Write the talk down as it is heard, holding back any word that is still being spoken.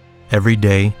Every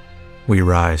day, we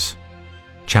rise,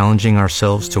 challenging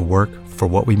ourselves to work for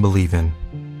what we believe in.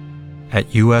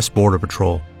 At U.S. Border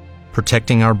Patrol,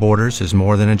 protecting our borders is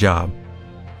more than a job.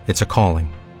 It's a calling.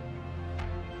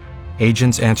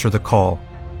 Agents answer the call,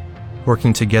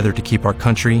 working together to keep our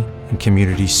country and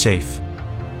communities safe.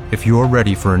 If you are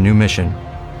ready for a new mission,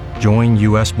 join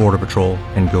U.S. Border Patrol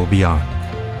and go beyond.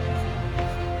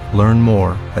 Learn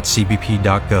more at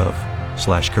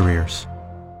cbp.gov/careers.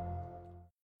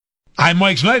 I'm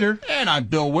Mike Snyder. And I'm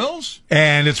Bill Wills.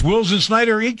 And it's Wills and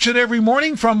Snyder each and every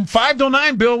morning from 5 to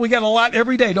 9. Bill, we got a lot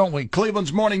every day, don't we?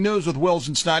 Cleveland's Morning News with Wills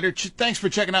and Snyder. Thanks for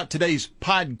checking out today's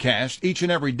podcast each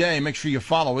and every day. Make sure you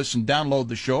follow us and download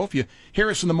the show. If you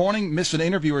hear us in the morning, miss an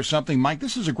interview or something, Mike,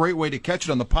 this is a great way to catch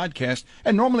it on the podcast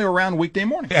and normally around weekday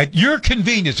morning. At your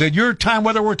convenience, at your time,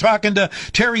 whether we're talking to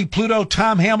Terry Pluto,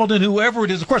 Tom Hamilton, whoever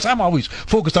it is. Of course, I'm always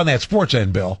focused on that sports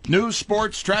end, Bill. News,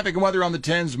 sports, traffic, and weather on the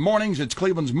 10s. Mornings, it's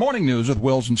Cleveland's Morning News with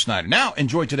Wills and Snyder. Now,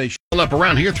 enjoy today's show. Up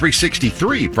around here,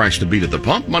 $3.63 price to beat at the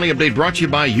pump. Money update brought to you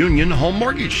by Union Home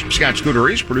Mortgage. Scott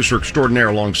Scooteries, producer extraordinaire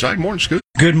alongside. Morning, Scoot.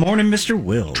 Good morning, Mr.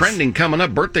 Wills. Trending coming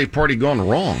up. Birthday party gone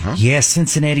wrong, huh? Yeah,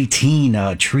 Cincinnati teen.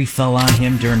 A tree fell on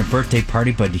him during a birthday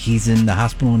party, but he's in the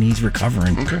hospital and he's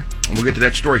recovering. Okay. We'll get to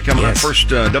that story coming up. First,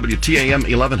 WTAM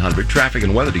 1100. Traffic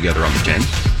and weather together on the 10.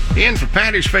 And for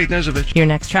Patty's, Faith Nezovich. Your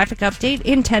next traffic update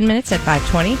in 10 minutes at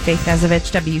 5:20. Faith Nezovich,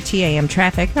 WTAM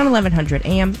traffic on 1100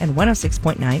 AM and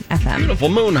 106.9 FM. Beautiful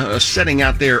moon setting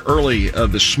out there early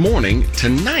this morning.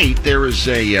 Tonight, there is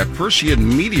a Perseid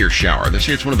meteor shower. They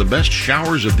say it's one of the best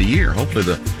showers of the year. Hopefully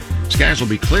the skies will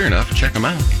be clear enough. Check them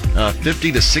out.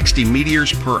 50 to 60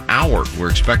 meteors per hour we're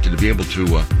expected to be able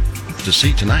to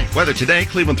see tonight. Weather today,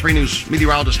 Cleveland 3 News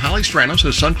meteorologist Holly Strano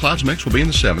says sun clouds mix will be in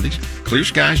the 70s. Clear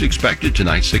skies expected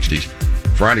tonight, 60s.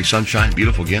 Friday, sunshine,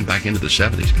 beautiful again, back into the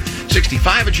 70s.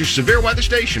 65 at your severe weather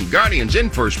station. Guardians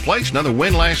in first place. Another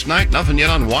win last night. Nothing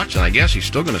yet on watch, and I guess he's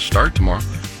still going to start tomorrow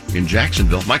in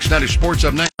Jacksonville. Mike Snyder Sports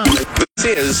up next.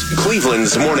 This is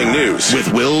Cleveland's Morning News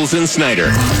with Wills and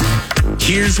Snyder.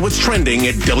 Here's what's trending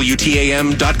at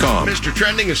WTAM.com. Mr.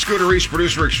 Trending, a Scooteries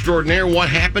producer extraordinaire. What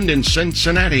happened in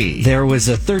Cincinnati? There was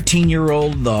a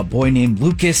 13-year-old boy named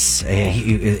Lucas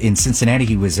in Cincinnati.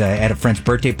 He was at a friend's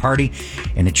birthday party,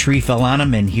 and a tree fell on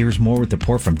him. And here's more with the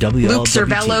report from WLWT. Luke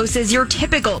Cervellos is your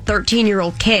typical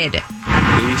 13-year-old kid.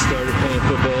 He started playing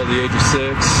football at the age of 6,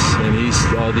 and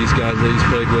all these guys that he's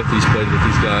played with these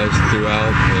guys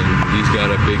throughout, and he's got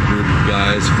a big group of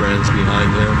guys, friends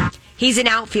behind him. He's an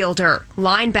outfielder,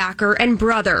 linebacker, and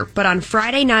brother, but on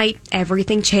Friday night,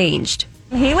 everything changed.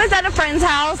 He was at a friend's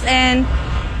house and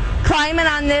climbing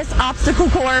on this obstacle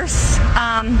course,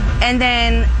 and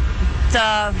then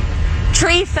the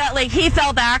tree he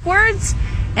fell backwards,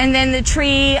 and then the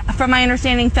tree, from my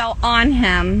understanding, fell on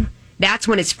him. That's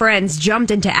when his friends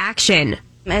jumped into action.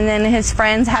 And then his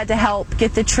friends had to help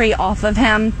get the tree off of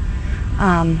him,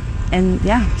 so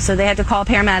they had to call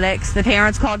paramedics. The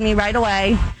parents called me right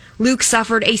away. Luke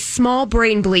suffered a small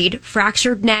brain bleed,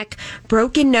 fractured neck,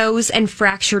 broken nose, and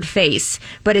fractured face.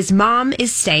 But his mom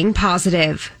is staying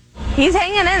positive. He's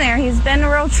hanging in there. He's been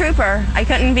a real trooper. I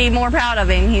couldn't be more proud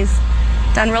of him. He's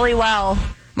done really well.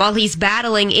 While he's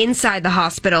battling inside the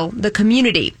hospital, the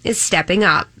community is stepping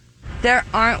up. There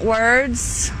aren't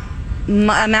words,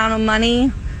 amount of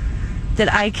money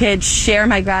that I could share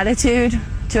my gratitude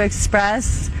to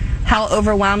express how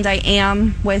overwhelmed I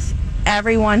am with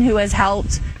everyone who has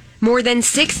helped. More than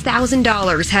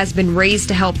 $6,000 has been raised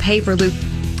to help pay for Luke.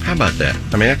 How about that?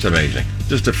 I mean, that's amazing.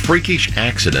 Just a freakish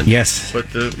accident. Yes. But,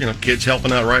 kids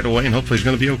helping out right away, and hopefully he's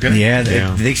going to be okay. Yeah,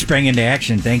 they sprang into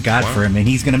action. Thank God for him. And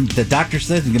the doctor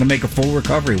says he's going to make a full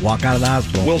recovery, walk out of the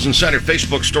hospital. Wills Insider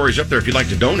Facebook stories up there. If you'd like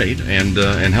to donate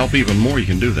and help even more, you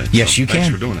can do that. Yes, you thanks can.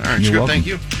 Thanks for doing it. All right, Scott, thank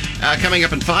you. Coming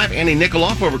up in 5, Annie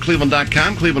Nikoloff over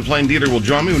Cleveland.com. Cleveland Plain Dealer will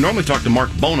join me. We normally talk to Mark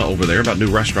Bona over there about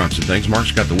new restaurants and things.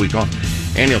 Mark's got the week off.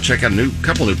 Annie will check out a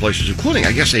couple new places, including,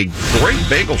 I guess, a great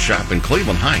bagel shop in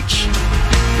Cleveland Heights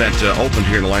that opened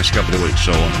here in the last couple of weeks.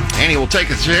 So Annie will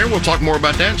take us there. We'll talk more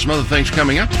about that and some other things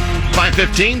coming up.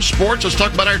 5:15, sports. Let's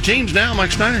talk about our teams now,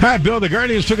 Mike Snyder. All right, Bill, the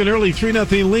Guardians took an early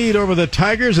 3-0 lead over the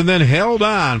Tigers and then held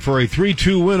on for a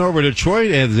 3-2 win over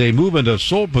Detroit as they move into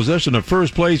sole possession of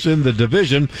first place in the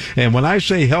division. And when I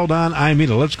say held on, I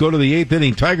mean it. Let's go to the 8th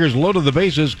inning. Tigers loaded the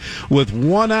bases with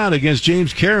 1 out against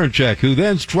James Karinchak, who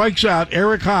then strikes out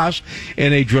Eric Haas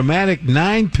in a dramatic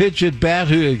 9-pitch at bat.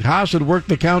 Haas had worked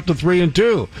the count to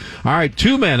 3-2. All right,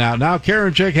 2 men out. Now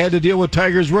Karinchak had to deal with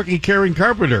Tigers rookie Karen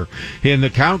Carpenter. And the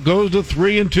count goes to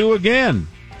 3-2 again.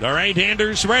 The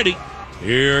right-hander's ready.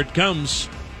 Here it comes.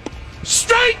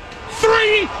 Strike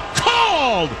 3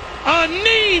 called! A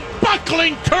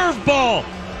knee-buckling curveball.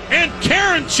 And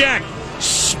Karinchak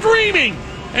screaming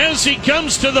as he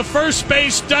comes to the first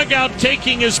base dugout,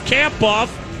 taking his cap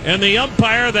off, and the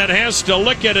umpire that has to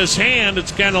look at his hand,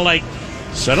 it's kind of like,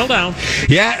 settle down.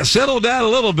 Yeah, settle down a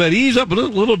little bit. Ease up a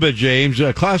little bit, James.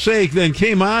 Class A then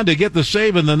came on to get the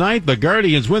save in the ninth. The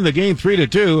Guardians win the game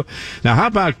 3-2. Now, how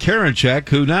about Karinchak,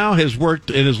 who now has worked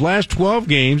in his last 12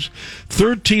 games,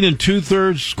 13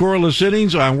 2/3 scoreless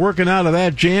innings. I'm working out of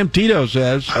that jam, Tito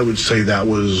says. I would say that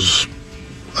was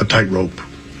a tightrope,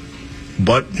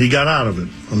 but he got out of it.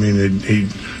 I mean, he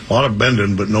a lot of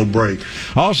bending, but no break.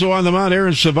 Also on the mound,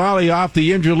 Aaron Savali off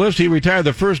the injured list. He retired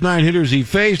the first 9 hitters he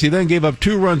faced. He then gave up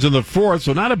 2 runs in the fourth,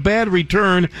 so not a bad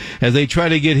return as they try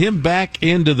to get him back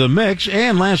into the mix.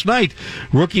 And last night,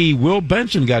 rookie Will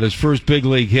Benson got his first big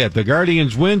league hit. The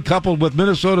Guardians win, coupled with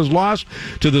Minnesota's loss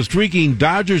to the streaking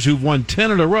Dodgers, who've won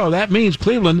 10 in a row. That means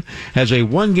Cleveland has a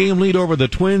 1-game lead over the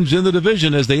Twins in the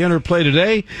division as they enter play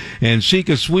today and seek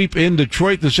a sweep in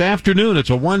Detroit this afternoon. It's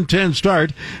a 1:10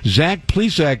 start. Zach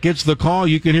Plesac gets the call.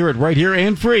 You can hear it right here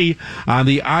and free on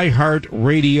the iHeart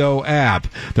Radio app.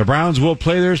 The Browns will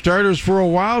play their starters for a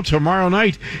while tomorrow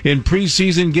night in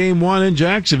preseason game 1 in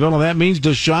Jacksonville, and that means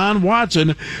Deshaun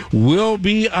Watson will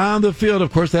be on the field.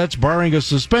 Of course, that's barring a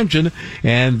suspension,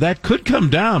 and that could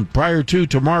come down prior to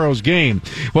tomorrow's game.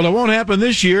 Well, it won't happen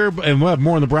this year, and we'll have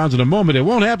more on the Browns in a moment. It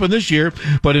won't happen this year,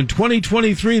 but in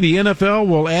 2023, the NFL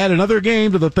will add another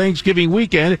game to the Thanksgiving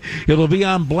weekend. It'll be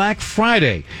on Black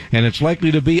Friday, and it's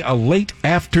likely to be a late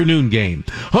afternoon game.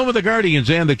 Home of the Guardians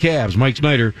and the Cavs. Mike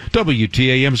Snyder,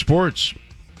 WTAM Sports.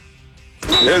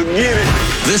 Let's get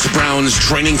it. This Browns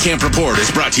training camp report is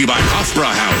brought to you by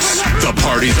Hofbrauhaus. The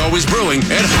party's always brewing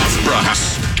at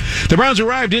Hofbrauhaus. The Browns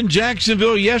arrived in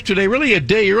Jacksonville yesterday, really a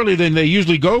day earlier than they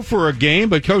usually go for a game,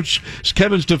 but Coach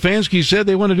Kevin Stefanski said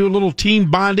they want to do a little team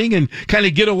bonding and kind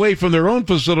of get away from their own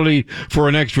facility for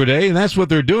an extra day, and that's what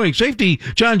they're doing. Safety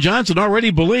John Johnson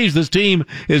already believes this team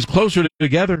is closer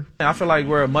together. I feel like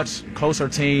we're a much closer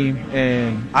team,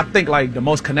 and I think like the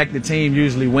most connected team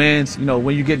usually wins. You know,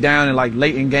 when you get down and like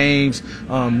late in games,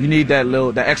 you need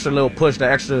that extra little push,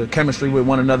 that extra chemistry with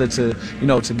one another to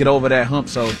get over that hump.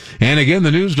 So, and again,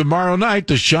 the news tomorrow night,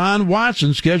 Deshaun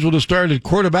Watson scheduled to start at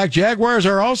quarterback. Jaguars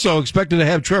are also expected to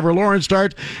have Trevor Lawrence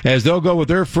start as they'll go with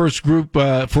their first group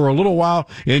for a little while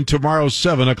in tomorrow's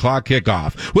 7 o'clock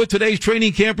kickoff. With today's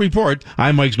training camp report,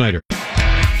 I'm Mike Snyder.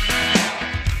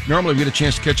 Normally we get a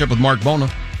chance to catch up with Mark Bona,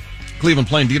 Cleveland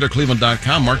Plain Dealer,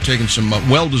 Cleveland.com. Mark taking some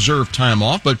well-deserved time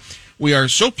off, but we are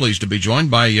so pleased to be joined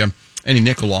by Annie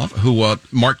Nikolov, who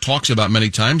Mark talks about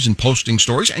many times in posting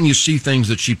stories, and you see things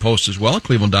that she posts as well at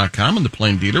Cleveland.com and the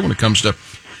Plain Dealer when it comes to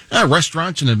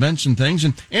restaurants and events and things.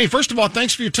 And Annie, first of all,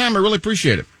 thanks for your time. I really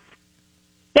appreciate it.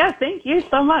 Yeah, thank you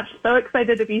so much. So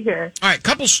excited to be here. All right,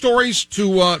 couple stories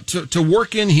to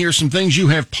work in here, some things you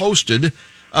have posted.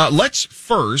 Let's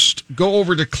first go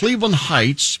over to Cleveland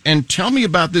Heights and tell me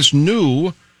about this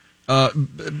new,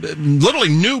 literally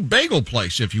new bagel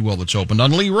place, if you will, that's opened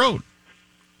on Lee Road.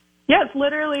 Yeah, it's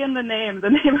literally in the name.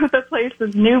 The name of the place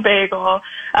is New Bagel.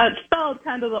 It's spelled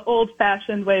kind of the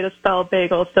old-fashioned way to spell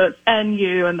bagel, so it's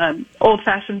N-U and then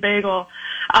old-fashioned bagel.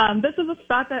 This is a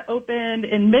spot that opened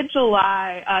in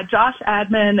mid-July. Josh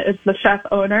Admin is the chef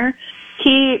owner.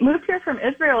 He moved here from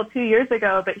Israel 2 years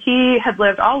ago, but he had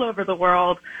lived all over the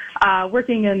world,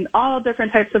 working in all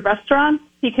different types of restaurants.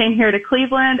 He came here to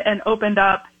Cleveland and opened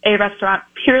up a restaurant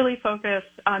purely focused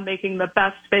on making the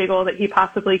best bagel that he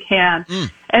possibly can.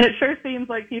 And it sure seems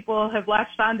like people have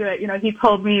latched onto it. You know, he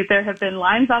told me there have been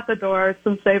lines out the door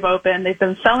since they've opened. They've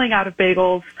been selling out of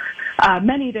bagels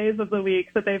many days of the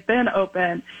week that they've been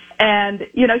open. And,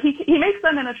 you know, he makes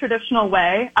them in a traditional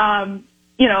way,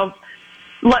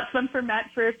 lets them ferment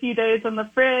for a few days in the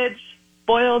fridge,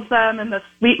 boils them in the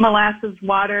sweet molasses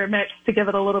water mix to give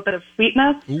it a little bit of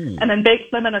sweetness, and then bakes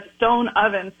them in a stone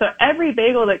oven. So every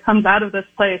bagel that comes out of this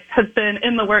place has been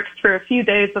in the works for a few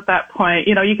days at that point.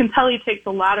 You know, you can tell he takes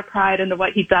a lot of pride into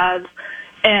what he does,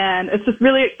 and it's just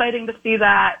really exciting to see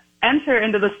that enter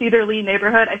into the Cedar Lee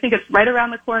neighborhood. I think it's right around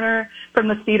the corner from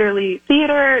the Cedar Lee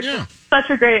Theater. Yeah. It's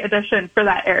such a great addition for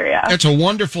that area. It's a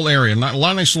wonderful area. A lot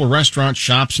of nice little restaurants,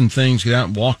 shops, and things. Get out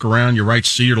and walk around. You're right,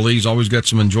 Cedar Lee's always got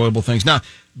some enjoyable things. Now,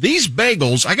 these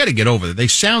bagels, I got to get over it. They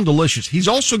sound delicious. He's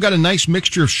also got a nice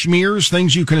mixture of schmears,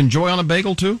 things you can enjoy on a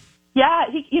bagel, too. Yeah,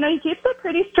 he keeps it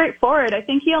pretty straightforward. I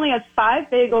think he only has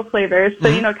 5 bagel flavors.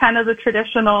 So, kind of the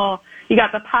traditional, you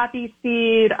got the poppy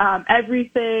seed,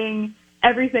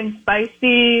 everything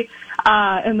spicy,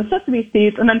 and the sesame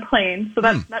seeds, and then plain. So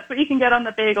that's what you can get on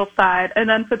the bagel side. And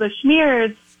then for the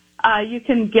schmears, you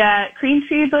can get cream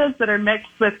cheeses that are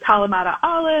mixed with Kalamata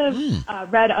olives,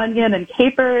 red onion and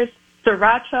capers,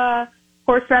 sriracha,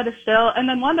 horseradish dill, and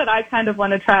then one that I kind of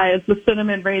want to try is the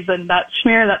cinnamon raisin nut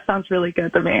schmear. That sounds really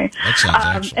good to me. That sounds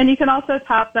excellent. And you can also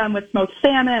top them with smoked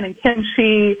salmon and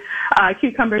kimchi,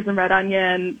 cucumbers and red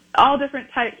onion, all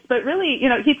different types. But really,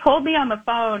 he told me on the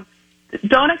phone,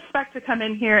 don't expect to come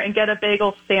in here and get a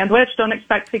bagel sandwich. Don't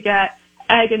expect to get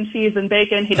egg and cheese and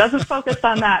bacon. He doesn't focus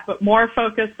on that, but more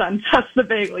focused on just the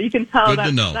bagel. You can tell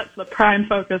that's the prime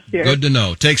focus here. Good to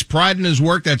know. Takes pride in his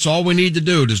work. That's all we need to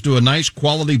do. Just do a nice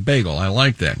quality bagel. I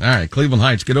like that. All right, Cleveland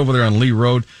Heights. Get over there on Lee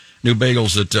Road. New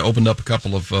bagels that opened up a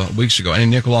couple of weeks ago.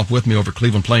 Andy Nikoloff with me over at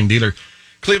Cleveland Plain Dealer.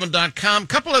 Cleveland.com.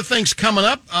 Couple of things coming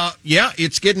up.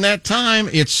 It's getting that time.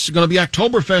 It's going to be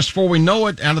Oktoberfest before we know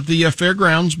it out at the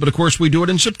fairgrounds. But, of course, we do it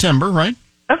in September, right?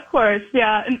 Of course,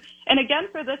 yeah. And again,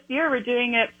 for this year, we're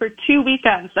doing it for 2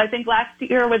 weekends. I think last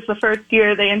year was the first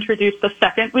year they introduced the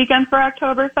second weekend for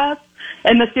Oktoberfest.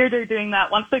 And this year they're doing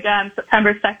that once again,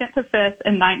 September 2nd to 5th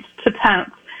and 9th to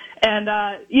 10th.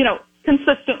 And,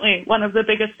 consistently one of the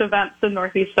biggest events in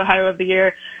Northeast Ohio of the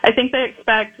year. I think they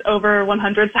expect over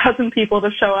 100,000 people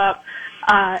to show up.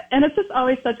 And it's just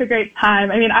always such a great time.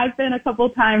 I mean, I've been a couple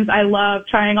times. I love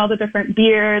trying all the different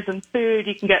beers and food.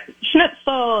 You can get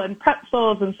schnitzel and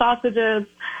pretzels and sausages.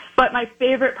 But my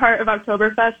favorite part of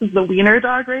Oktoberfest is the wiener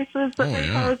dog races that they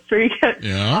host, where you get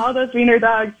all those wiener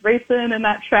dogs racing in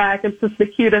that track. It's just the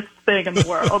cutest thing in the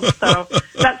world. So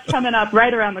that's coming up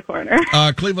right around the corner.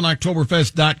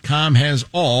 ClevelandOktoberfest.com has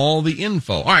all the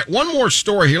info. All right, one more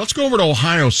story here. Let's go over to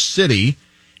Ohio City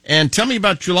and tell me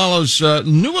about Chulala's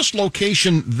newest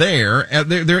location there.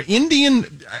 They're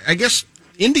Indian, I guess,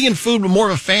 Indian food, but more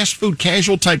of a fast food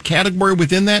casual type category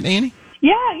within that, Annie?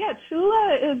 Yeah.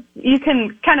 Chula is, you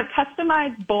can kind of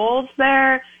customize bowls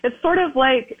there. It's sort of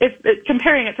like,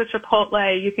 comparing it to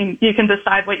Chipotle, you can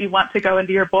decide what you want to go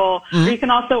into your bowl. Mm-hmm. Or you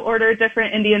can also order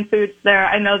different Indian foods there.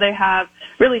 I know they have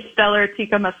really stellar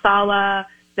tikka masala.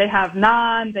 They have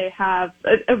naan. They have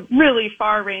a really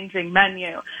far-ranging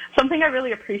menu. Something I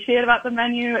really appreciate about the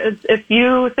menu is if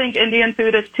you think Indian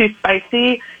food is too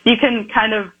spicy, you can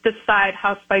kind of decide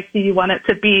how spicy you want it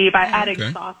to be by adding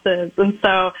sauces. And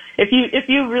so if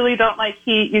you really don't like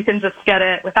heat, you can just get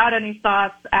it without any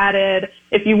sauce added.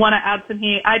 If you want to add some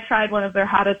heat, I tried one of their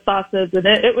hottest sauces, and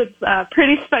it was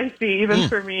pretty spicy even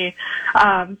for me.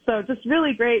 So just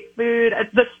really great food.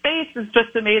 The space is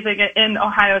just amazing in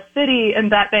Ohio City in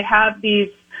that they have these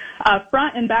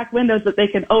front and back windows that they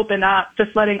can open up,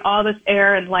 just letting all this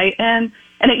air and light in.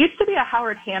 And it used to be a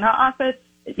Howard Hanna office.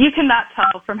 You cannot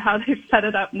tell from how they've set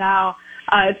it up now.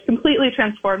 It's completely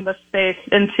transformed the space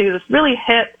into this really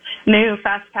hip, new,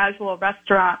 fast casual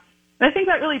restaurant. And I think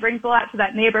that really brings a lot to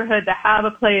that neighborhood to have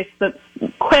a place that's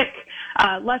quick,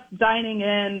 less dining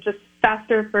in, just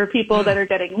faster for people that are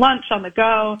getting lunch on the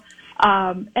go.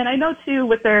 And I know, too,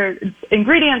 with their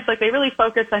ingredients, like they really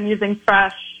focus on using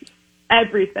fresh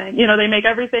everything. They make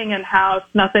everything in-house.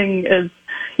 Nothing is,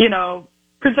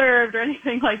 preserved or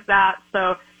anything like that.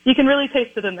 So you can really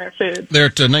taste it in their food. They're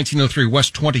at 1903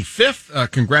 West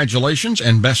 25th. Congratulations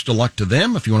and best of luck to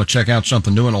them. If you want to check out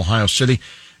something new in Ohio City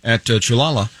at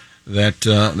Chulala,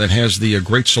 that has the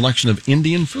great selection of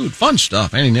Indian food. Fun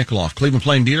stuff. Annie Nikoloff, Cleveland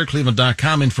Plain Dealer,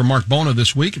 Cleveland.com, in for Mark Bona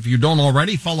this week. If you don't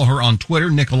already, follow her on Twitter,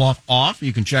 Nikoloff Off.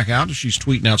 You can check out. She's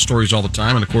tweeting out stories all the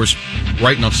time and, of course,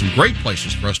 writing on some great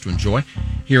places for us to enjoy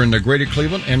here in the greater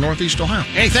Cleveland and Northeast Ohio.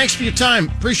 Annie, thanks for your time.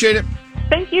 Appreciate it.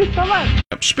 Thank you so much.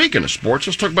 Speaking of sports,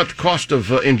 let's talk about the cost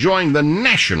of enjoying the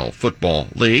National Football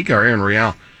League. Our Aaron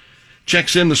Real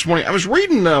checks in this morning. I was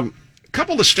reading a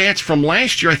couple of the stats from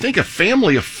last year. I think a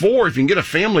family of four, if you can get a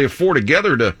family of four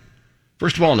together to,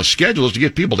 first of all, on the schedule is to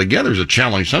get people together is a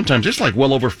challenge. Sometimes it's like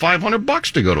well over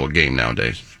 $500 to go to a game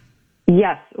nowadays.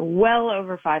 Yes, well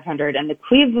over 500. And the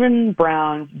Cleveland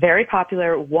Browns, very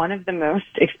popular, one of the most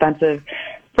expensive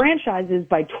franchises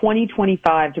by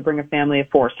 2025 to bring a family of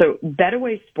four. So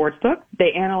Betaway Sportsbook,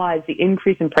 they analyzed the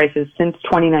increase in prices since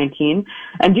 2019.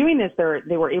 And doing this,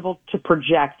 they were able to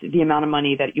project the amount of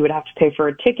money that you would have to pay for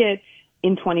a ticket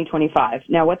in 2025.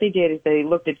 Now, what they did is they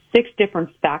looked at 6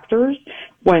 different factors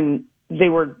when they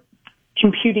were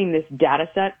computing this data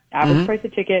set: average price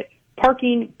of ticket,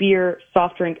 parking, beer,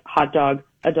 soft drink, hot dog,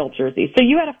 adult jersey. So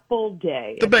you had a full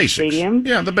day at the stadium.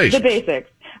 Yeah, the basics. The basics.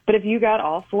 But if you got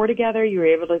all four together, you were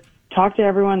able to talk to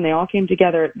everyone, they all came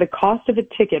together. The cost of a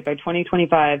ticket by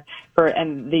 2025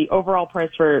 and the overall price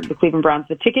for the Cleveland Browns,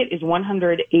 the ticket is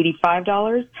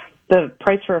 $185. The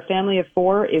price for a family of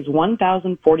four is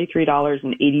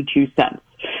 $1,043.82.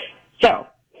 So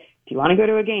if you want to go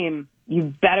to a game,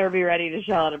 you better be ready to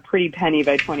shell out a pretty penny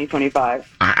by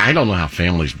 2025. I don't know how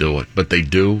families do it, but they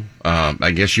do.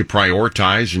 I guess you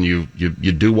prioritize and you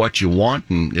do what you want,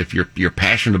 and if you're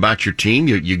passionate about your team,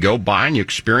 you go by and you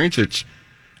experience it.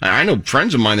 I know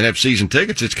friends of mine that have season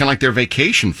tickets. It's kind of like their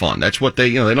vacation fund. That's what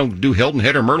they don't do Hilton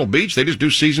Head or Myrtle Beach. They just do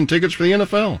season tickets for the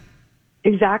NFL.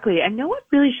 Exactly. And know what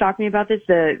really shocked me about this?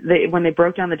 When they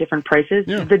broke down the different prices,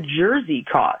 the jersey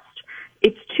cost.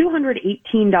 It's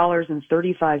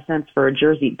 $218.35 for a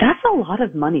jersey. That's a lot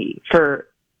of money for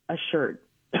a shirt.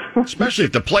 Especially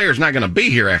if the player's not going to be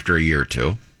here after a year or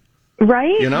two.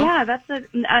 Right? You know? Yeah,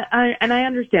 and I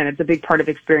understand it's a big part of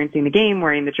experiencing the game,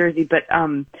 wearing the jersey, but I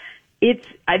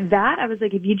was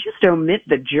like, if you just omit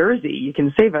the jersey, you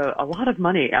can save a lot of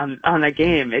money on a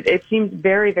game. It seems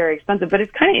very, very expensive, but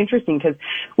it's kind of interesting because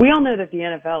we all know that the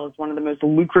NFL is one of the most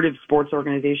lucrative sports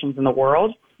organizations in the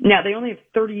world. Now, they only have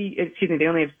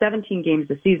 17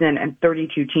 games a season and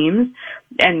 32 teams,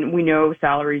 and we know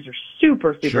salaries are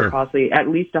super costly, at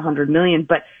least $100 million,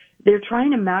 but they're trying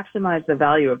to maximize the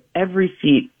value of every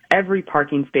seat, every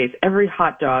parking space, every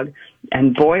hot dog,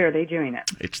 and boy, are they doing it.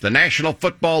 It's the National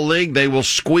Football League. They will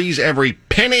squeeze every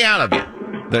penny out of you.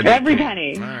 Every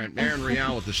penny. All right, Aaron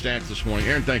Real with the stats this morning.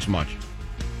 Aaron, thanks much.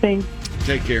 Thanks.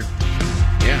 Take care.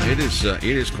 Yeah, it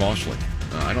is costly.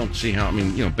 I don't see how. I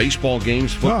mean, baseball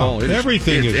games, football,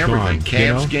 everything is everything. gone.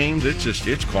 Cavs games, it's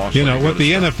costly. What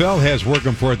the NFL has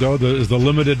working for it though is the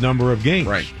limited number of games.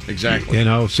 Right, exactly.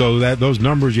 So that those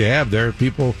numbers you have there,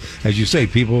 people, as you say,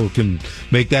 people can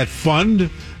make that fund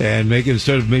and make it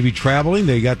instead of maybe traveling.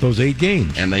 They got those 8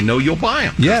 games, and they know you'll buy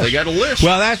them. Yes, they got a list.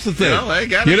 Well, that's the thing.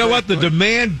 You know what? The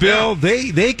demand, Bill.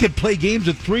 Yeah. They could play games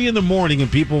at 3 a.m. and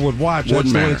people would watch.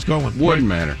 That's the way it's going. Wouldn't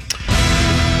matter.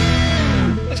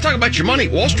 Let's talk about your money.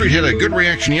 Wall Street had a good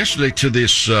reaction yesterday to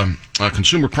this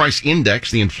consumer price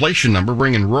index, the inflation number,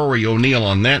 bringing Rory O'Neill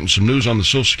on that and some news on the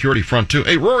Social Security front, too.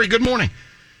 Hey, Rory, good morning.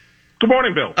 Good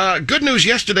morning, Bill. Good news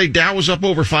yesterday. Dow was up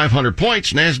over 500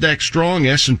 points. NASDAQ strong.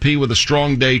 S&P with a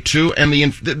strong day, too. And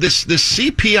this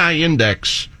CPI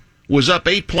index was up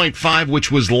 8.5,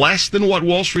 which was less than what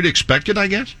Wall Street expected, I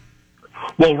guess?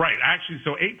 Well, right. Actually,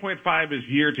 so 8.5 is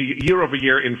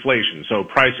year-over-year inflation. So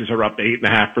prices are up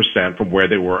 8.5% from where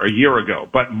they were a year ago.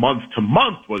 But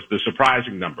month-to-month was the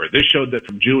surprising number. This showed that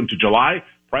from June to July,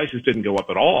 prices didn't go up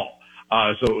at all.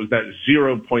 So it was that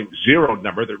 0.0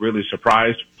 number that really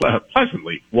surprised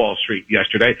pleasantly Wall Street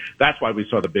yesterday. That's why we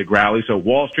saw the big rally. So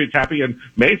Wall Street's happy and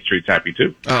Main Street's happy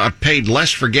too. I paid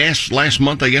less for gas last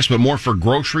month, I guess, but more for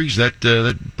groceries. That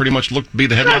pretty much looked to be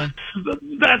the headline.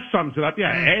 That sums it up.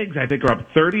 Yeah, eggs I think are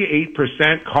up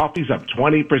 38%. Coffee's up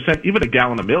 20%. Even a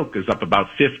gallon of milk is up about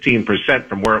 15%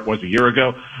 from where it was a year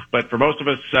ago. But for most of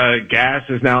us, gas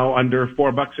is now under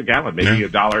 $4 a gallon, maybe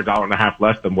 $1.50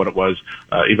 less than what it was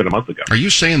even a month ago. Are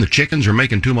you saying the chickens are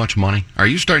making too much money? Are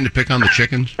you starting to pick on the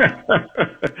chickens?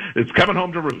 It's coming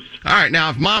home to roost. All right.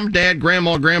 Now, if mom, dad,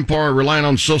 grandma, grandpa are relying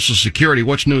on Social Security,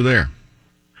 what's new there?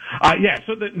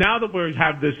 So now that we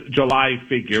have this July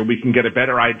figure, we can get a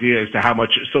better idea as to how much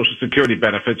Social Security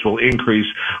benefits will increase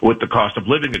with the cost of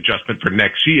living adjustment for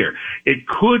next year. It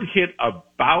could hit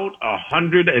about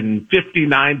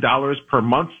 $159 per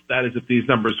month. That is if these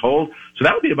numbers hold. So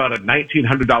that would be about a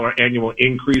 $1,900 annual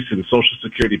increase in Social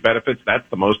Security benefits. That's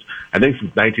the most, I think,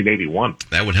 since 1981.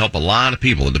 That would help a lot of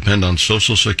people that depend on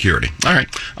Social Security. All right.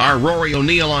 Our Rory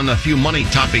O'Neill on a few money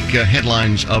topic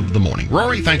headlines of the morning.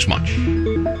 Rory, thanks much.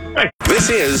 This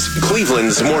is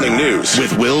Cleveland's Morning News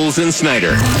with Wills and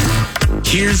Snyder.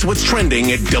 Here's what's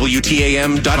trending at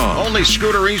WTAM.com. Only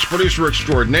Scooter East, producer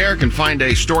extraordinaire, can find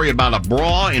a story about a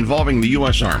bra involving the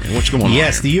U.S. Army. What's going on?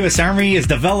 Yes, the U.S. Army is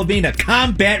developing a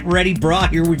combat-ready bra.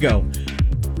 Here we go.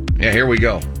 Yeah, here we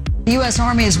go. The U.S.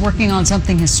 Army is working on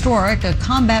something historic, a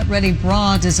combat-ready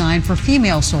bra designed for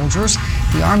female soldiers.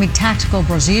 The Army Tactical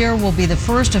Brassiere will be the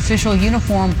first official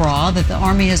uniform bra that the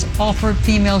Army has offered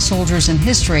female soldiers in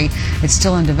history. It's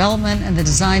still in development, and the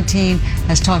design team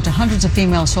has talked to hundreds of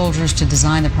female soldiers to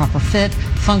design the proper fit,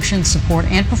 function, support,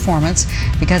 and performance.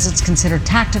 Because it's considered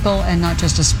tactical and not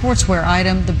just a sportswear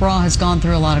item, the bra has gone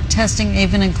through a lot of testing,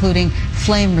 even including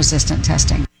flame-resistant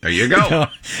testing. There you go.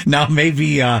 Now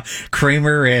maybe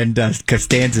Kramer and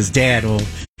Costanza's dad will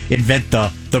invent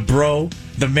the bro,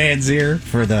 the man's ear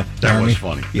for the That Army. was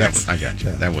funny. Yes. I got you.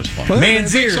 That was funny. Well,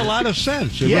 man's it ear. makes a lot of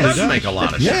sense. It It really does make a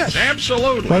lot of sense. Yes.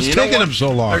 Absolutely. What's You know taking what? them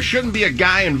so long? There shouldn't be a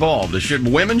guy involved.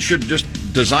 Women should just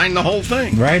design the whole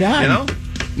thing. Right on. You know?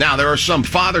 Now, there are some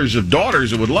fathers of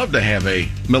daughters that would love to have a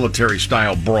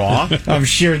military-style bra. I'm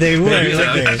sure they would. See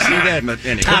that? But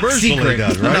anyway, Top secret.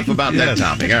 Does, right? Enough about that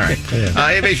topic. All right.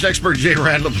 Aviation expert Jay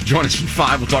Radler will join us at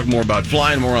 5. We'll talk more about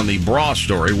flying, more on the bra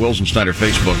story. Wills and Snyder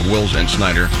Facebook,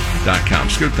 willsandsnyder.com.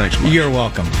 Scoot, thanks so much. You're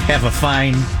welcome. Have a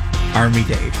fine Army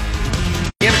day.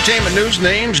 Entertainment news,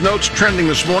 names, notes trending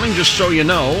this morning, just so you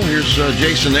know. Here's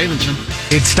Jason Nathanson.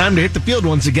 It's time to hit the field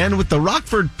once again with the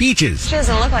Rockford Peaches. She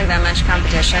doesn't look like that much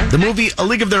competition. The movie A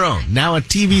League of Their Own, now a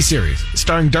TV series,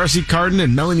 starring Darcy Carden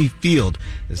and Melanie Field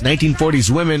as 1940s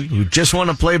women who just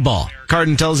want to play ball.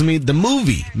 Carden tells me the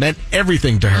movie meant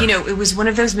everything to her. You know, it was one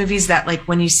of those movies that, like,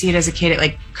 when you see it as a kid, it,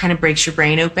 like, kind of breaks your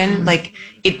brain open. Like,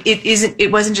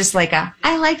 it wasn't just like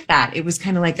I like that. It was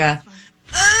kind of like a...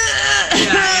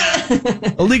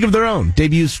 A League of Their Own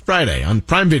debuts Friday on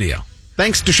Prime Video.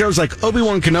 Thanks to shows like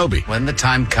Obi-Wan Kenobi. When the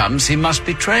time comes, he must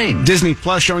be trained. Disney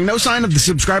Plus showing no sign of the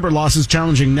subscriber losses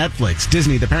challenging Netflix.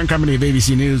 Disney, the parent company of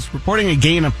ABC News, reporting a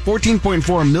gain of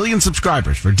 14.4 million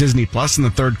subscribers for Disney Plus in the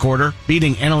third quarter,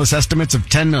 beating analyst estimates of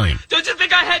 10 million. Don't you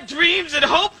think I had dreams and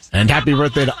hopes? And happy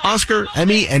birthday to Oscar,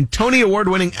 Emmy, and Tony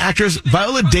Award-winning actress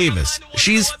Viola Davis.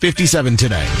 She's 57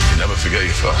 today. You never forget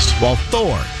your first. While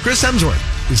Thor, Chris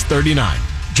Hemsworth, is 39.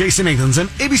 Jason Nathanson,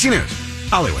 ABC News,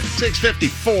 Hollywood.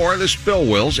 6:54. This is Bill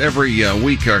Wills. Every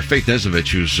week, our Faith Nesovich,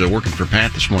 who's working for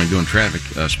Pat this morning doing traffic,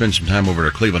 spends some time over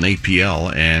at Cleveland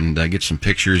APL and gets some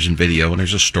pictures and video. And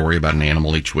there's a story about an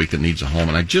animal each week that needs a home.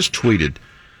 And I just tweeted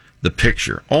the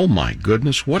picture. Oh, my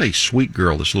goodness. What a sweet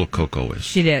girl this little Coco is.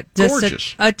 She did. Just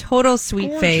gorgeous. A total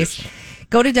sweet face.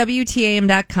 Go to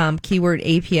WTAM.com, keyword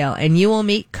APL, and you will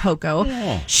meet Coco.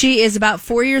 Oh. She is about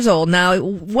 4 years old. Now,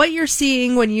 what you're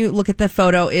seeing when you look at the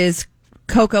photo is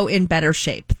Coco in better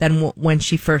shape than when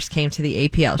she first came to the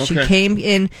APL. Okay. She came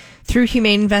in through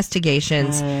Humane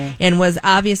Investigations and was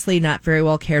obviously not very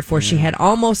well cared for. She had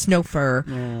almost no fur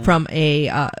from a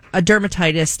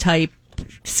dermatitis type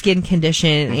skin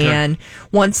condition, and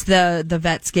once the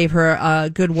vets gave her a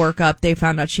good workup, they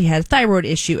found out she had a thyroid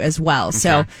issue as well.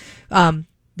 So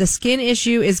the skin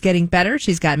issue is getting better.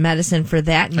 She's got medicine for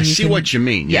that. And I see what you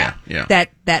mean. Yeah.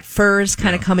 That fur is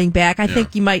kind of coming back. I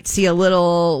think you might see a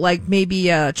little, like maybe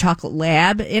a chocolate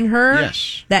lab in her.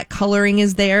 Yes. That coloring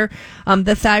is there.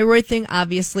 The thyroid thing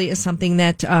obviously is something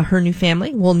that her new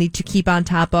family will need to keep on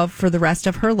top of for the rest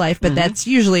of her life, but that's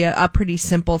usually a pretty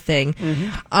simple thing.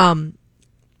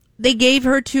 They gave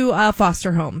her to a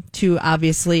foster home to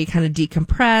obviously kind of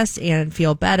decompress and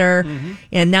feel better.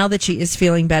 And now that she is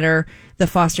feeling better, the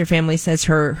foster family says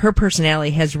her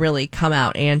personality has really come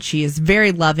out, and she is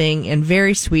very loving and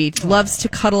very sweet, loves to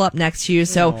cuddle up next to you.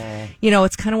 So,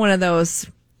 it's kind of one of those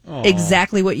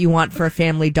exactly what you want for a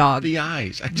family dog. The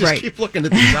eyes. I just keep looking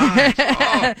at these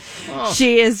eyes.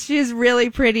 She is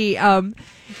really pretty.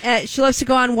 She loves to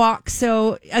go on walks.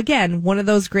 So, again, one of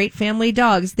those great family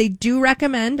dogs. They do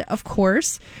recommend, of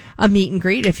course, a meet and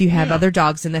greet if you have other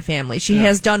dogs in the family. She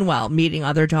has done well meeting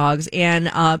other dogs, and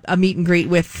a meet and greet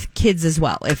with kids as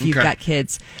well if you've got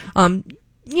kids.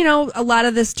 A lot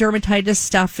of this dermatitis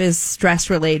stuff is stress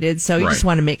related, so you just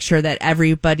want to make sure that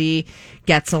everybody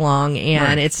gets along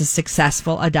and it's a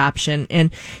successful adoption.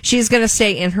 And she's going to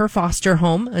stay in her foster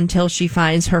home until she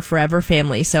finds her forever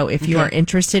family. So if you are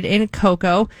interested in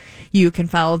Coco, you can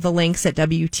follow the links at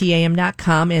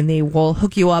WTAM.com, and they will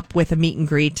hook you up with a meet and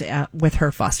greet with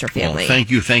her foster family. Well, thank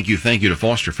you to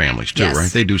foster families, too,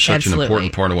 right? They do such an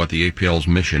important part of what the APL's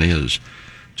mission is,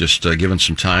 just giving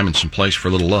some time and some place for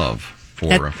a little love.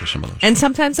 For some of those. And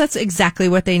sometimes that's exactly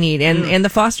what they need. And the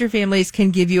foster families can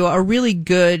give you a really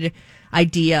good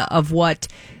idea of what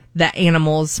the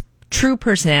animal's true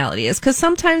personality is. Because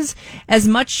sometimes, as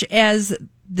much as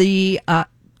the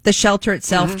shelter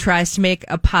itself tries to make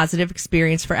a positive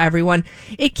experience for everyone,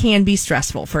 it can be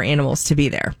stressful for animals to be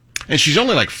there. And she's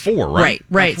only like 4, right?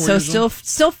 Right. So still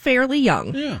fairly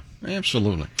young. Yeah,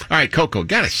 absolutely. All right, Coco.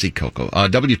 Got to see Coco.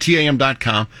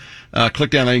 WTAM.com. Click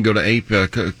down there and go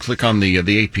to click on the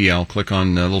APL. Click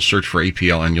on a little search for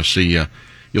APL, and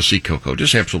you'll see Coco.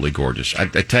 Just absolutely gorgeous. I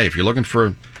tell you, if you're looking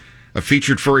for a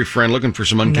featured furry friend, looking for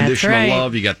some unconditional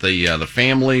love, you got the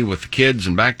family with the kids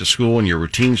and back to school, and your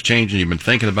routine's changing. You've been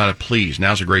thinking about it. Please,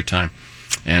 now's a great time,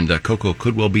 and Coco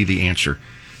could well be the answer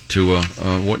to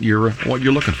what you're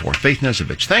looking for. Faith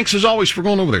Nesovich, thanks as always for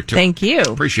going over there too. Thank you.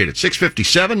 Appreciate it.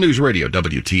 6:57 News Radio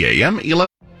WTAM 11.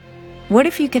 What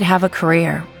if you could have a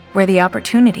career where the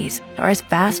opportunities are as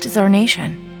vast as our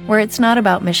nation, where it's not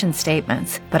about mission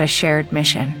statements, but a shared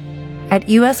mission? At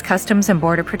U.S. Customs and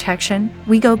Border Protection,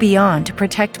 we go beyond to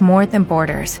protect more than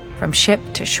borders. From ship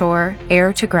to shore,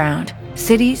 air to ground,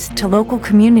 cities to local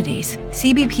communities,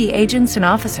 CBP agents and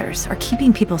officers are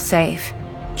keeping people safe.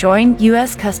 Join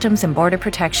U.S. Customs and Border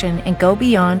Protection and go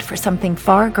beyond for something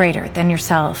far greater than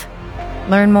yourself.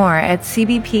 Learn more at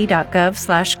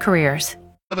cbp.gov/careers.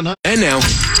 And now,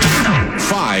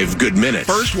 5 good minutes.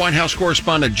 First, White House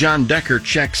correspondent John Decker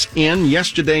checks in.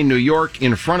 Yesterday, New York,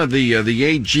 in front of the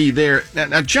AG there.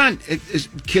 Now John,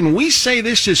 can we say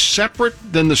this is separate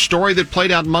than the story that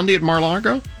played out Monday at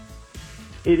Mar-a-Lago?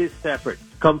 It is separate,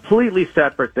 completely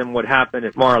separate than what happened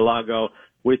at Mar-a-Lago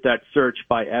with that search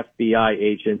by FBI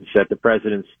agents at the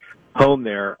president's home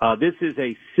there. This is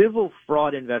a civil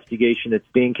fraud investigation that's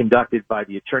being conducted by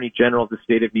the Attorney General of the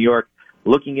state of New York,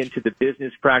 looking into the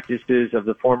business practices of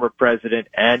the former president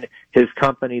and his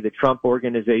company, the Trump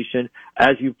Organization.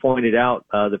 As you pointed out,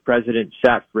 the president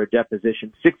sat for a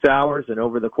deposition 6 hours, and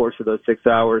over the course of those 6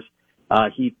 hours,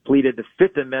 he pleaded the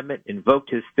Fifth Amendment, invoked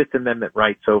his Fifth Amendment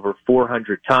rights over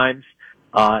 400 times.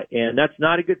 And that's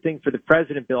not a good thing for the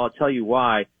president, Bill. I'll tell you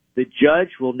why. The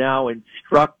judge will now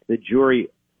instruct the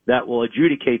jury that will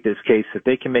adjudicate this case that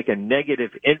they can make a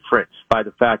negative inference by the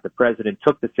fact the president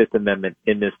took the Fifth Amendment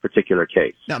in this particular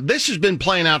case. Now, this has been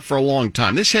playing out for a long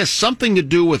time. This has something to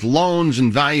do with loans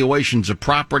and valuations of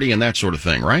property and that sort of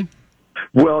thing, right?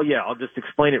 Well, yeah, I'll just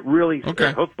explain it really.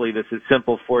 Okay. Hopefully this is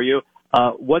simple for you.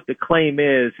 What the claim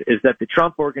is that the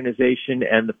Trump Organization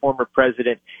and the former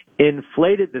president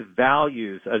inflated the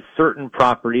values of certain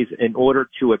properties in order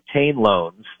to obtain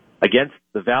loans against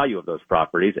the value of those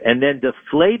properties, and then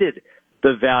deflated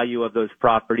the value of those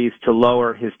properties to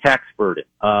lower his tax burden.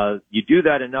 You do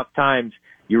that enough times,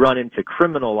 you run into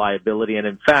criminal liability, and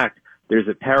in fact, there's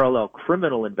a parallel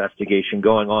criminal investigation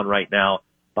going on right now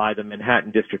by the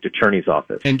Manhattan District Attorney's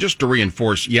Office. And just to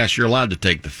reinforce, yes, you're allowed to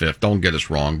take the Fifth. Don't get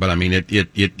us wrong, but I mean,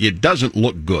 it doesn't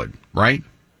look good, right?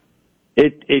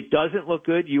 It doesn't look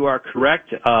good. You are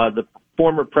correct. The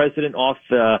former president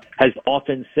has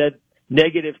often said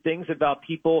negative things about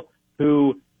people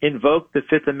who invoke the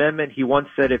Fifth Amendment. He once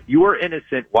said, "If you are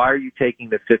innocent, why are you taking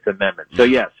the Fifth Amendment?" So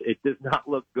yes, it does not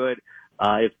look good.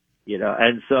 But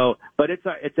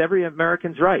it's every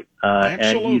American's right.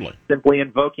 Absolutely. And he's simply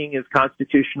invoking his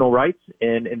constitutional rights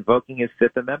and invoking his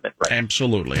Fifth Amendment rights.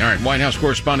 Absolutely. All right, White House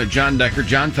correspondent John Decker.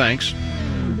 John, thanks.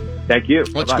 Thank you.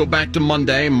 Let's go back to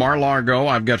Monday, Mar-a-Lago.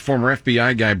 I've got former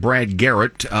FBI guy Brad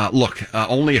Garrett.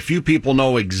 Only a few people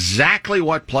know exactly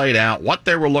what played out, what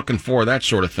they were looking for, that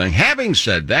sort of thing. Having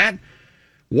said that,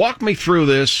 walk me through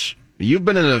this. You've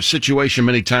been in a situation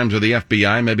many times with the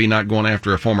FBI, maybe not going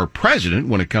after a former president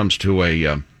when it comes to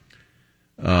a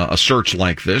search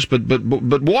like this, but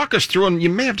walk us through, and you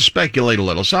may have to speculate a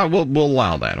little, so we'll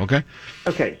allow that, okay?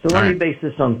 Okay, so let me base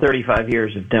this on 35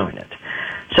 years of doing it.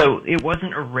 So it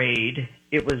wasn't a raid,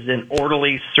 it was an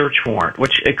orderly search warrant,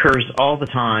 which occurs all the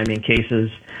time in cases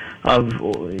of,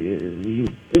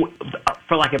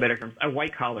 for lack of a better term, a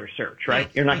white-collar search, right?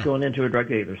 You're not going into a drug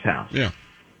dealer's house. Yeah.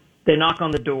 They knock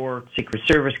on the door, Secret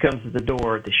Service comes to the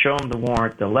door, they show them the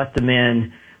warrant, they let them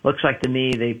in. Looks like to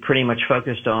me they pretty much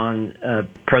focused on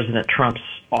President Trump's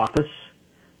office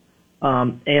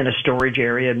and a storage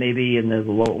area, maybe in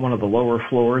one of the lower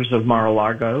floors of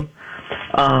Mar-a-Lago.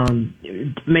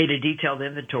 Made a detailed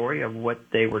inventory of what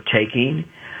they were taking,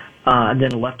 and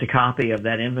then left a copy of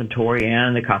that inventory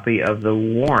and a copy of the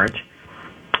warrant,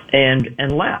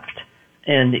 and left.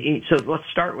 And so let's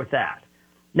start with that.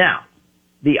 Now,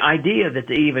 the idea that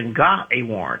they even got a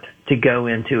warrant to go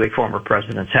into a former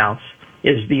president's house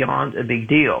is beyond a big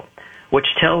deal, which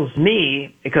tells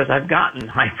me, because I've gotten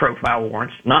high-profile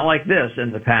warrants, not like this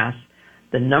in the past,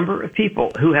 the number of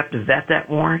people who have to vet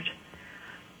that warrant,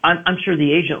 I'm sure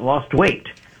the agent lost weight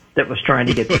that was trying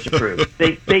to get this approved.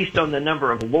 Based on the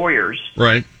number of lawyers,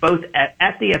 right, both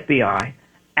at the FBI,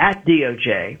 at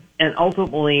DOJ, and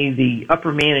ultimately the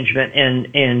upper management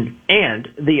and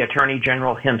the Attorney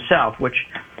General himself, which,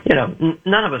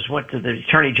 none of us went to the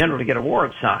Attorney General to get a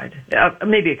warrant signed.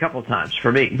 Maybe a couple of times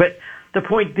for me. But the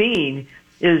point being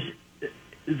is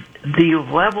the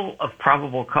level of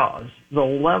probable cause, the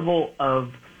level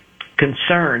of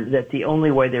concern that the only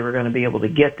way they were going to be able to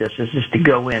get this is just to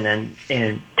go in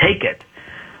and take it.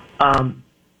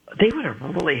 They would have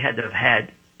really had to have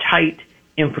had tight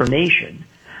information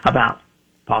about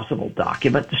possible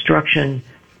document destruction,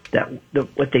 that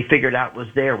what they figured out was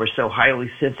so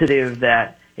highly sensitive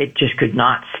that it just could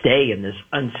not stay in this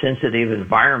unsensitive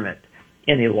environment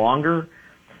any longer.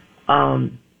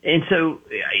 And so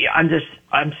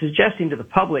I'm suggesting to the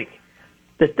public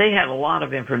that they had a lot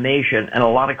of information and a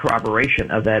lot of corroboration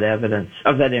of that evidence,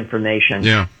 of that information,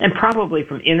 and probably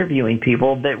from interviewing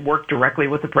people that worked directly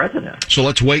with the president. So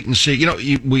let's wait and see.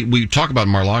 We talk about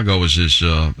Mar-a-Lago as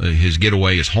his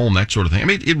getaway, his home, that sort of thing. I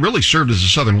mean, it really served as a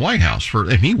Southern White House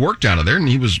he worked out of there, and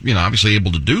he was, obviously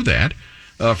able to do that.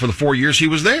 for the 4 years he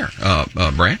was there,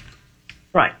 Brad.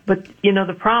 Right. But,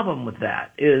 the problem with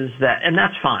that is that, and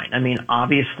that's fine. I mean,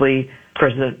 obviously,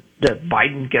 President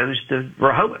Biden goes to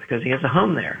Rehoboth because he has a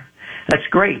home there. That's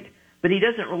great. But he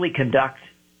doesn't really conduct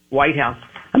White House.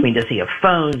 I mean, does he have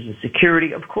phones and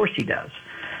security? Of course he does.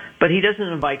 But he doesn't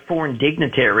invite foreign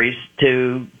dignitaries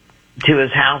to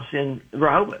his house in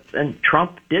Rehoboth. And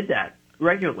Trump did that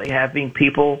regularly, having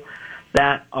people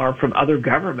that are from other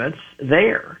governments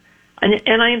there.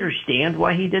 And I understand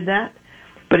why he did that.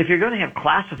 But if you're going to have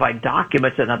classified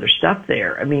documents and other stuff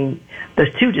there, I mean,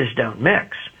 those two just don't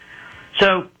mix.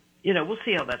 So, we'll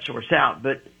see how that sorts out.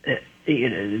 But, this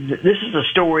is a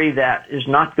story that is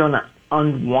not going to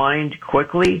unwind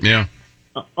quickly. Yeah.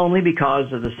 Only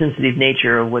because of the sensitive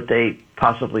nature of what they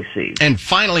possibly see. And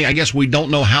finally, I guess we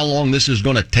don't know how long this is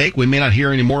going to take. We may not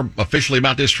hear any more officially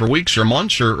about this for weeks or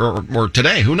months or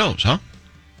today. Who knows, huh?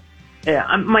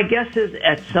 Yeah, my guess is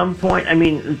at some point, I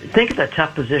mean, think of the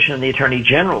tough position the Attorney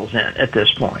General's in at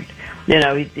this point.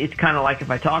 It's kind of like if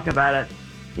I talk about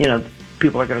it,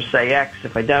 people are going to say X.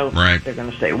 If I don't, they're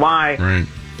going to say Y. Right.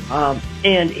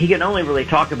 And he can only really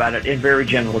talk about it in very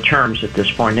general terms at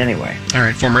this point anyway. All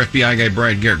right, former FBI guy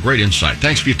Brad Garrett, great insight.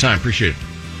 Thanks for your time. Appreciate it.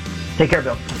 Take care,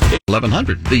 Bill.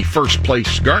 1100, the first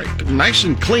place guard. Nice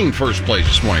and clean first place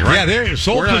this morning, right? Yeah, they're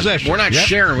sole possession. We're not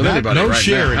sharing with anybody no right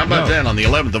sharing, now. How about that on the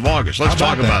 11th of August? Let's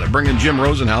talk about it. Bring in Jim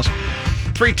Rosenhaus.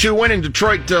 3-2 win in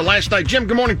Detroit last night. Jim,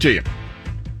 good morning to you.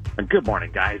 Good morning,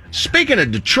 guys. Speaking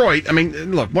of Detroit, I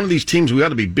mean, look, one of these teams we ought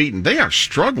to be beaten. They are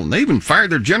struggling. They even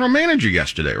fired their general manager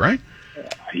yesterday, right?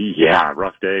 Yeah,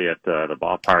 rough day at the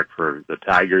ballpark for the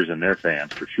Tigers and their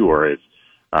fans, for sure.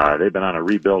 They've been on a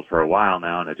rebuild for a while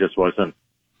now, and it just wasn't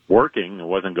working. It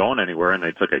wasn't going anywhere, and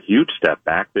they took a huge step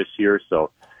back this year.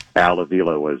 So Al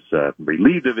Avila was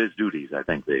relieved of his duties, I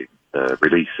think the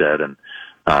release said,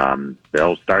 and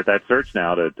they'll start that search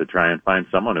now to try and find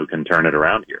someone who can turn it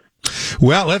around here.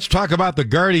 Well, let's talk about the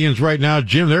Guardians right now,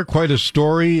 Jim. They're quite a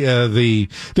story. There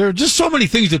are just so many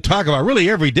things to talk about, really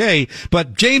every day.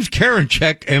 But James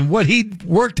Karinchak and what he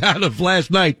worked out of last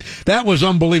night, that was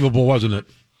unbelievable, wasn't it?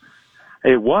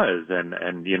 It was,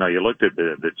 and you looked at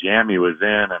the jam he was in,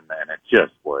 and it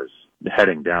just was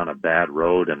heading down a bad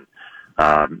road. And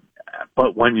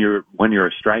but when you're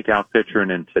a strikeout pitcher,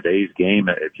 and in today's game,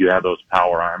 if you have those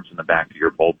power arms in the back of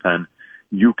your bullpen,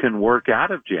 you can work out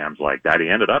of jams like that. He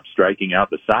ended up striking out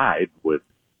the side with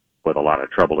a lot of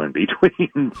trouble in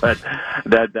between, but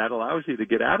that allows you to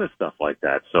get out of stuff like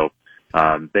that. So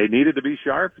they needed to be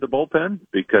sharp, the bullpen,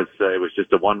 because it was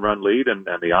just a one-run lead, and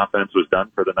the offense was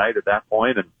done for the night at that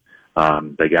point,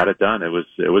 and they got it done. It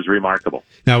was remarkable.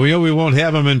 Now, we know we won't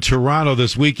have him in Toronto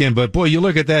this weekend, but boy, you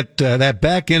look at that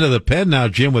back end of the pen now,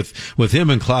 Jim, with him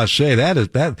and Clase.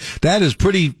 That is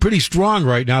pretty strong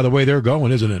right now, the way they're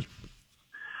going, isn't it?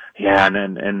 Yeah,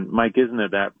 and Mike,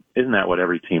 isn't that what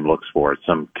every team looks for?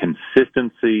 Some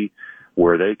consistency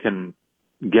where they can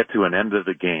get to an end of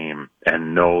the game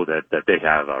and know that they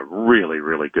have a really,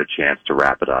 really good chance to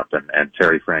wrap it up. And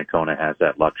Terry Francona has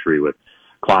that luxury with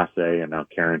Clase, and now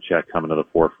Karinchak coming to the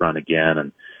forefront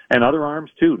again, and other arms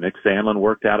too. Nick Sandlin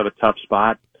worked out of a tough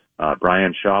spot.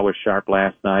 Brian Shaw was sharp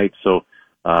last night. So,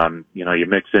 you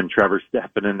mix in Trevor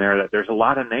Steppen in there. That there's a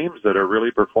lot of names that are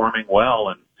really performing well,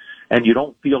 and you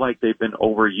don't feel like they've been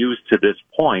overused to this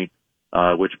point,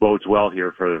 which bodes well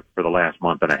here for the last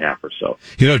month and a half or so.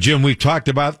 Jim, we've talked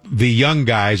about the young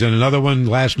guys, and another one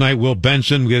last night, Will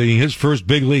Benson, getting his first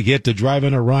big league hit to drive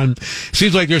in a run.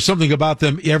 Seems like there's something about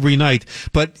them every night.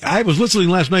 But I was listening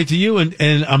last night to you,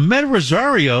 and Ahmed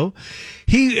Rosario,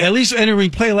 he, at least entering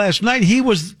play last night, he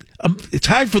was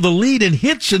tied for the lead in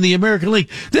hits in the American League.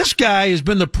 This guy has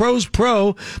been the pros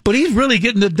pro, but he's really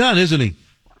getting it done, isn't he?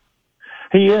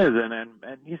 He is, and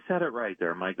you said it right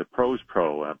there, Mike. The pros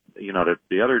pro.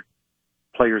 The other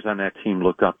players on that team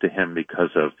look up to him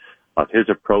because of his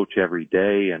approach every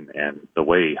day and the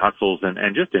way he hustles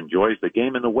and just enjoys the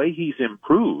game and the way he's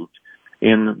improved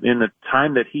in the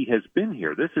time that he has been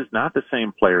here. This is not the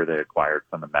same player they acquired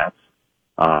from the Mets.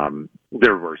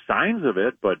 There were signs of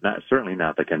it, but certainly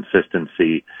not the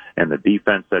consistency and the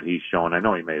defense that he's shown. I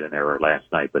know he made an error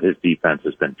last night, but his defense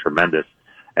has been tremendous.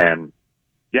 And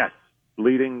yes,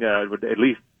 leading, at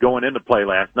least going into play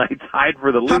last night, tied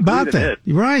for the lead. How about that?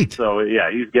 Right. So,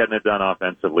 yeah, he's getting it done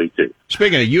offensively, too.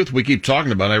 Speaking of youth, we keep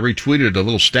talking about, I retweeted a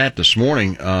little stat this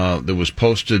morning that was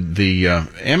posted. The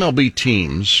MLB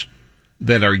teams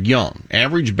that are young,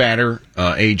 average batter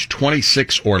age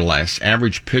 26 or less,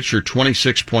 average pitcher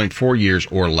 26.4 years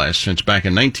or less since back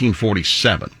in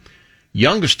 1947.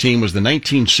 Youngest team was the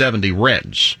 1970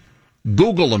 Reds.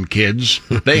 Google them, kids.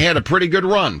 They had a pretty good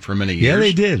run for many years. Yeah,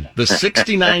 they did. The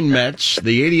 69 Mets,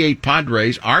 the 88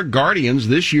 Padres, our Guardians,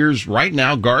 this year's, right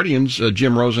now, Guardians,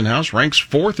 Jim Rosenhaus, ranks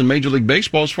 4th in Major League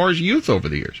Baseball as far as youth over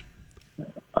the years.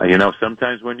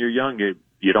 Sometimes when you're young,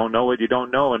 you don't know what you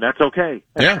don't know, and that's okay.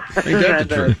 Yeah, that's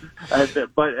true.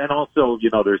 And also,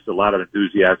 there's a lot of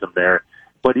enthusiasm there.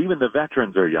 But even the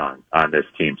veterans are young on this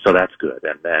team, so that's good.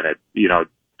 And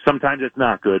sometimes it's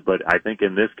not good, but I think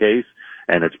in this case,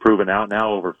 and it's proven out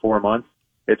now over 4 months,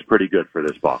 it's pretty good for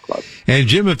this ball club. And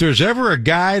Jim, if there's ever a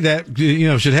guy that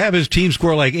should have his team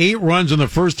score like 8 runs in the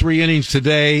first 3 innings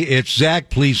today, it's Zach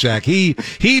Plesac.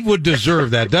 He would deserve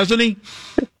that, doesn't he?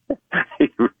 He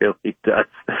really does.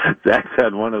 Zach's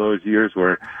had one of those years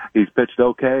where he's pitched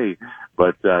okay,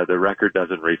 but the record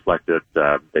doesn't reflect it.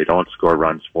 They don't score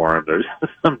runs for him. There's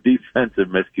some defensive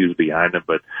miscues behind him,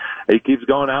 but he keeps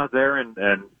going out there and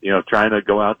trying to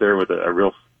go out there with a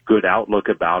real good outlook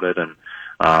about it. And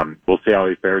we'll see how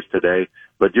he fares today.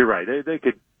 But you're right. They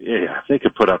could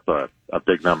put up a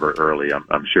big number early.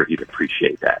 I'm sure he'd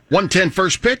appreciate that. 1:10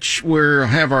 first pitch. We'll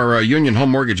have our Union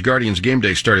Home Mortgage Guardians game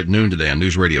day start at noon today on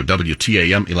News Radio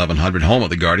WTAM 1100, home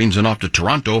of the Guardians, and off to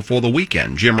Toronto for the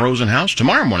weekend. Jim Rosenhaus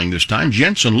tomorrow morning this time.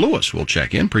 Jensen Lewis will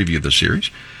check in, preview the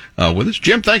series with us.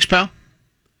 Jim, thanks, pal.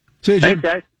 See you, Jim.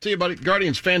 Thanks, guys. See you, buddy.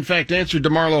 Guardians fan fact answer.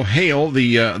 DeMarlo Hale,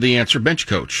 the answer bench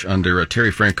coach under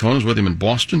Terry Francona, is with him in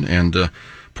Boston, and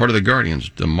part of the Guardians,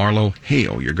 DeMarlo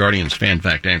Hale, your Guardians fan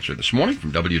fact answer this morning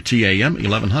from WTAM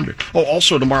 1100. Oh,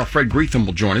 also tomorrow, Fred Greetham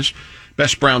will join us.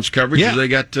 Best Browns coverage as they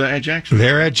got at Jacksonville.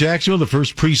 They're at Jacksonville, the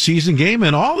first preseason game,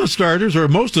 and all the starters, or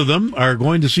most of them, are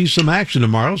going to see some action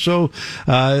tomorrow. So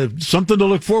something to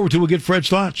look forward to. We'll get Fred's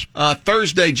thoughts.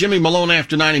 Thursday, Jimmy Malone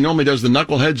after 9. He normally does the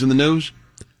knuckleheads in the news.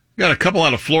 Got a couple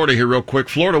out of Florida here real quick.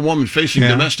 Florida woman facing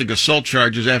domestic assault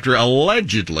charges after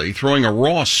allegedly throwing a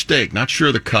raw steak, not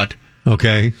sure the cut,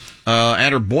 okay,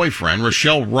 at her boyfriend.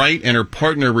 Rochelle Wright and her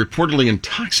partner reportedly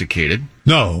intoxicated.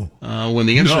 No. When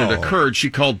the incident occurred, she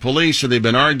called police, so they've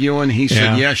been arguing. He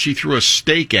said, she threw a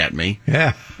steak at me.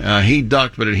 Yeah. He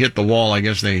ducked, but it hit the wall. I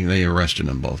guess they arrested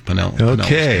them both. Pinellas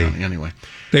County, anyway.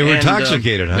 They were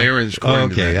intoxicated, huh? They were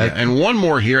And one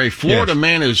more here. A Florida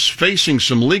man is facing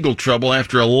some legal trouble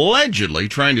after allegedly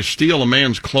trying to steal a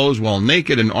man's clothes while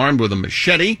naked and armed with a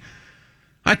machete.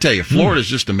 I tell you, Florida's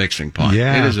just a mixing pot.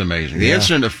 Yeah. It is amazing. The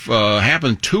incident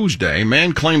happened Tuesday. A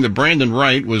man claimed that Brandon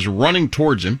Wright was running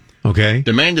towards him. Okay.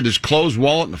 Demanded his clothes,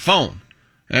 wallet, and phone.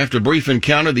 After a brief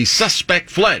encounter, the suspect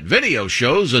fled. Video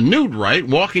shows a nude Wright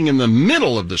walking in the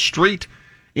middle of the street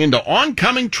into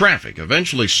oncoming traffic,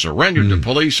 eventually surrendered to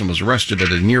police and was arrested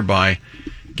at a nearby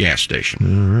gas station. All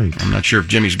right. I'm not sure if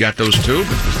Jimmy's got those two, but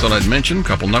just thought I'd mention a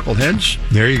couple knuckleheads.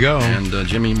 There you go. And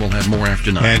Jimmy will have more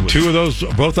after 9. And 2 of those,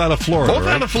 both out of Florida. Both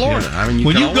out of Florida. Yeah. I mean,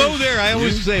 when you go there, I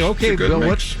always say, okay, good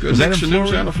mix of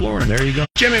news out of Florida. There you go.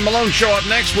 Jimmy Malone show up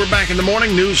next. We're back in the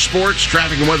morning. News, sports,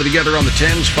 traffic, and weather together on the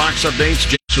 10s. Fox updates.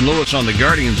 Jason Lewis on the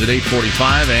Guardians at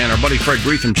 8:45, and our buddy Fred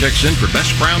Greetham checks in for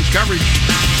Best Browns coverage.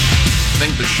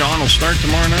 Think Deshaun will start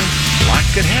tomorrow night? A lot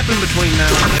could happen between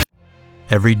now and then.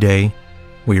 Every day,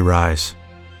 we rise,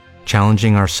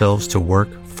 challenging ourselves to work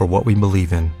for what we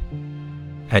believe in.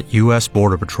 At U.S.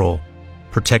 Border Patrol,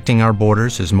 protecting our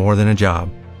borders is more than a job.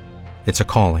 It's a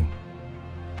calling.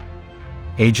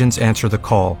 Agents answer the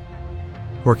call,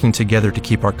 working together to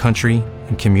keep our country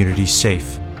and communities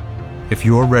safe. If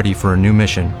you are ready for a new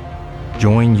mission,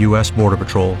 join U.S. Border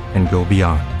Patrol and go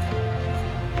beyond.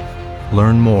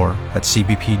 Learn more at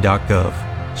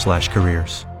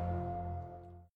cbp.gov/careers.